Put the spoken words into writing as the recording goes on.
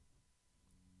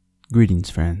Greetings,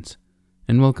 friends,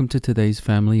 and welcome to today's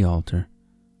Family Altar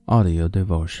audio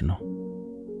devotional.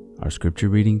 Our scripture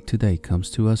reading today comes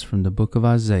to us from the book of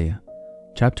Isaiah,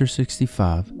 chapter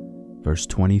 65, verse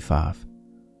 25,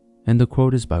 and the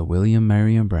quote is by William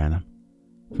Marion Branham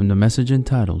from the message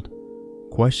entitled,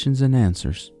 Questions and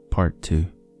Answers, Part 2.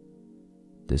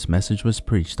 This message was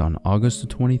preached on August the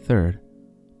 23rd,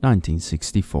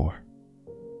 1964.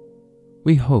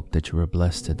 We hope that you are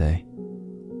blessed today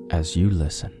as you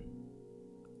listen.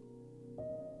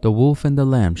 The wolf and the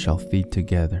lamb shall feed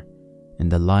together,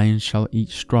 and the lion shall eat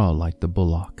straw like the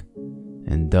bullock,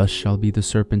 and dust shall be the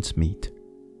serpent's meat.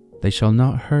 They shall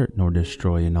not hurt nor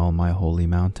destroy in all my holy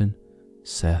mountain,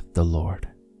 saith the Lord.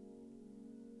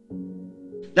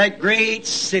 That great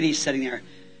city sitting there.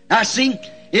 Now see,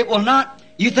 it will not,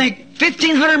 you think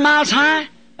 1,500 miles high?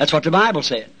 That's what the Bible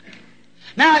said.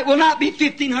 Now it will not be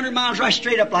 1,500 miles right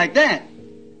straight up like that.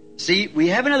 See, we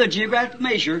have another geographic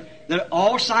measure that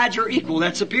all sides are equal.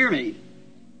 That's a pyramid.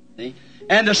 See?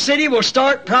 And the city will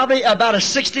start probably about a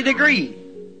 60 degree.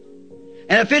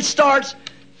 And if it starts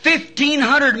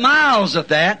 1,500 miles of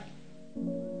that,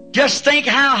 just think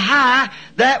how high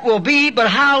that will be, but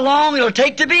how long it'll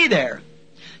take to be there.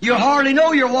 You hardly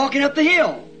know you're walking up the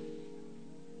hill.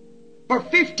 For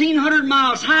 1,500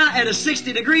 miles high at a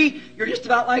 60 degree, you're just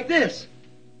about like this.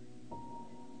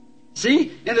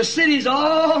 See? And the city's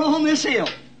all on this hill.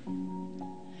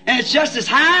 And it's just as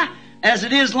high as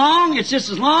it is long. It's just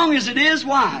as long as it is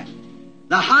wide.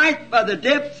 The height by the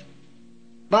depth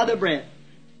by the breadth.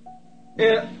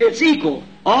 It's equal.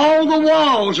 All the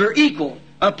walls are equal.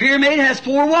 A pyramid has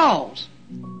 4 walls.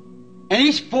 And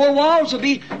each 4 walls will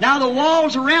be, now the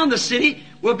walls around the city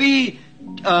will be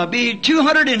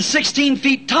 216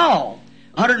 feet tall,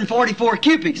 144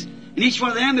 cubics. And each one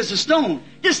of them is a stone.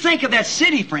 Just think of that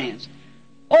city, friends.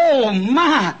 Oh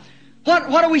my!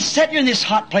 What do we sit here in this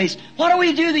hot place? Why do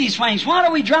we do these things? Why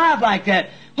do we drive like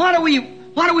that? Why do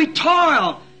we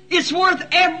toil? It's worth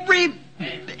every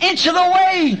inch of the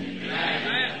way.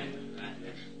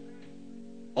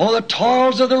 Oh, the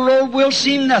toils of the road will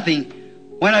seem nothing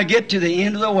when I get to the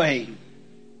end of the way.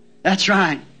 That's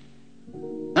right.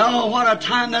 Oh, what a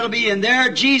time that'll be. And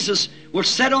there Jesus will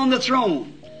sit on the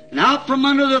throne. And out from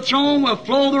under the throne will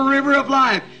flow the river of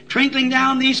life, trickling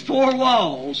down these 4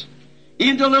 walls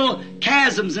into little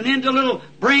chasms and into little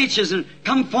branches and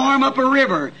come form up a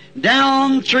river.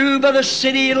 Down through by the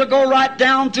city, it'll go right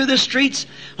down through the streets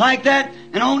like that.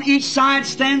 And on each side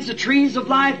stands the trees of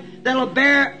life that'll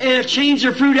change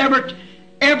their fruit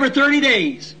every 30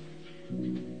 days.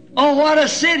 Oh, what a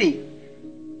city.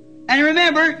 And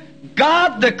remember,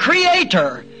 God the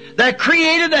Creator that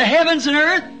created the heavens and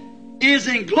earth is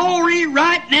in glory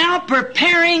right now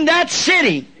preparing that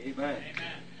city. Amen.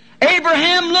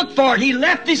 Abraham looked for it. He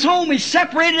left his home. He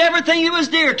separated everything that was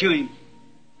dear to him.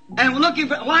 And looking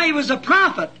for why he was a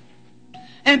prophet.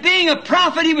 And being a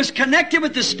prophet, he was connected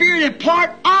with the Spirit and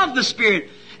part of the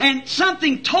Spirit. And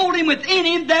something told him within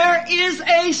him, there is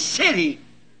a city.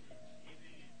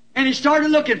 And he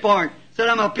started looking for it. Said,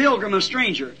 I'm a pilgrim, a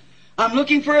stranger. I'm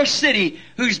looking for a city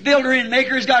whose builder and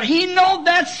maker is God. He knew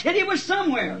that city was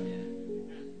somewhere.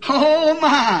 Oh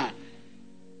my!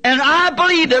 And I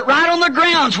believe that right on the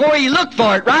grounds where he looked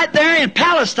for it, right there in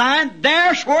Palestine,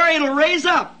 there's where it'll raise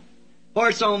up. For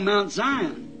it's on Mount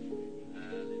Zion.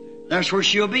 There's where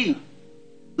she'll be.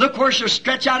 Look where she'll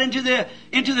stretch out into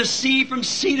the sea from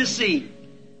sea to sea.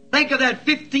 Think of that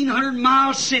 1,500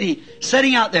 mile city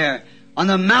sitting out there on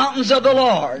the mountains of the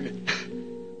Lord.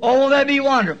 Oh, that'd be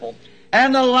wonderful.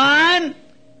 And the lion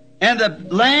and the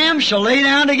lamb shall lay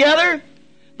down together.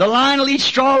 The lion will eat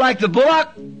straw like the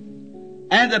bullock.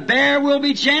 And the bear will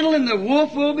be gentle and the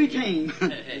wolf will be tame.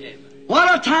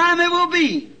 What a time it will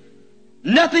be.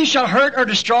 Nothing shall hurt or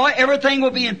destroy. Everything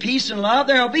will be in peace and love.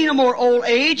 There will be no more old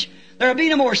age. There will be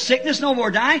no more sickness, no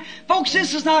more dying. Folks,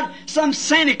 this is not some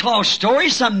Santa Claus story,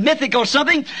 some mythical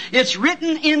something. It's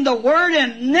written in the Word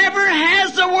and never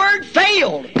has the Word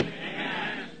failed.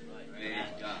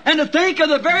 And to think of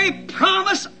the very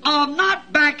promise of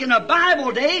not back in a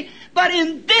Bible day, but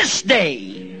in this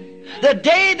day. The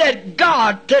day that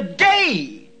God,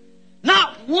 today,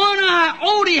 not one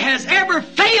iota has ever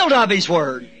failed of His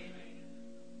Word.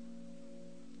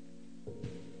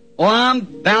 Oh,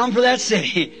 I'm bound for that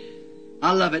city.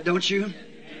 I love it, don't you?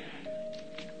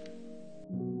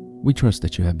 We trust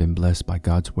that you have been blessed by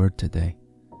God's Word today.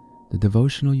 The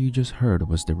devotional you just heard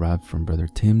was derived from Brother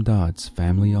Tim Dodd's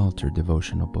Family Altar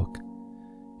devotional book.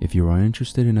 If you are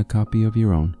interested in a copy of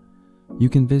your own, you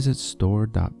can visit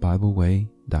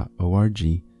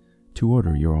store.bibleway.org to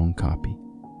order your own copy.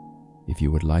 If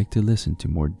you would like to listen to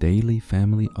more daily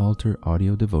Family Altar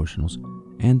audio devotionals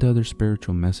and other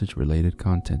spiritual message-related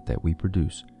content that we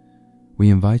produce. We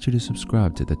invite you to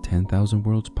subscribe to the 10,000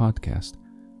 Worlds podcast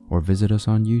or visit us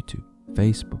on YouTube,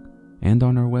 Facebook, and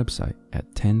on our website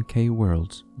at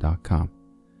 10kworlds.com.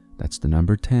 That's the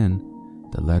number 10,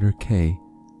 the letter K,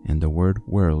 and the word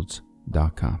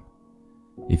worlds.com.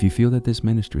 If you feel that this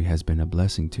ministry has been a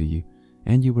blessing to you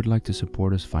and you would like to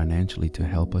support us financially to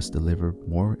help us deliver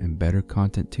more and better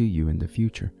content to you in the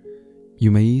future, you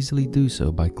may easily do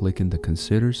so by clicking the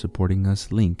Consider Supporting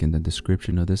Us link in the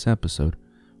description of this episode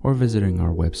or visiting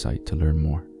our website to learn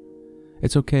more.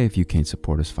 It's okay if you can't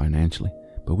support us financially,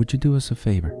 but would you do us a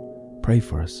favor? Pray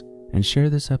for us and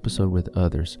share this episode with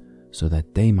others so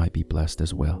that they might be blessed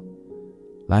as well.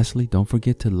 Lastly, don't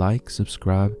forget to like,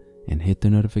 subscribe, and hit the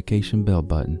notification bell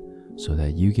button so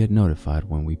that you get notified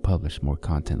when we publish more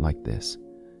content like this.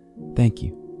 Thank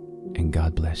you, and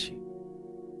God bless you.